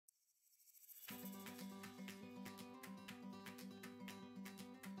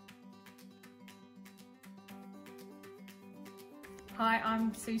Hi,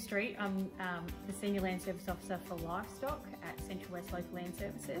 I'm Sue Street. I'm the Senior Land Service Officer for Livestock at Central West Local Land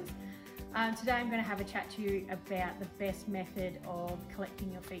Services. Today I'm going to have a chat to you about the best method of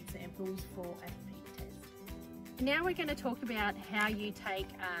collecting your feed samples for a feed test. Now we're going to talk about how you take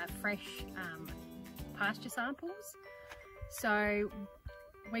fresh pasture samples. So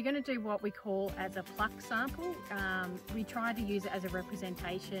we're going to do what we call as a pluck sample. We try to use it as a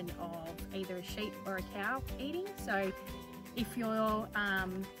representation of either a sheep or a cow eating. So if you're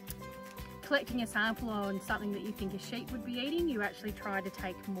collecting a sample on something that you think a sheep would be eating, you actually try to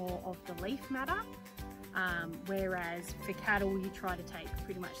take more of the leaf matter, whereas for cattle you try to take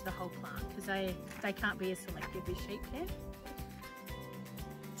pretty much the whole plant because they can't be as selective as sheep can.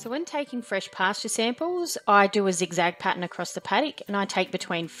 So when taking fresh pasture samples, I do a zigzag pattern across the paddock and I take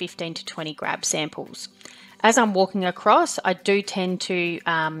between 15 to 20 grab samples. As I'm walking across, I do tend to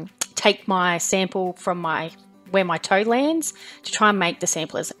take my sample from where my toe lands to try and make the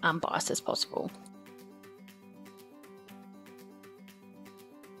sample as unbiased as possible.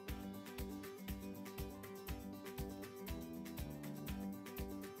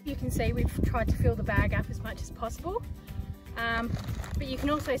 You can see we've tried to fill the bag up as much as possible, but you can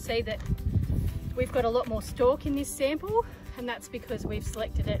also see that we've got a lot more stalk in this sample, and that's because we've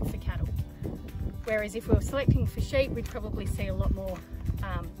selected it for cattle. Whereas if we were selecting for sheep, we'd probably see a lot more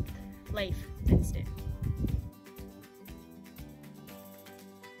leaf instead.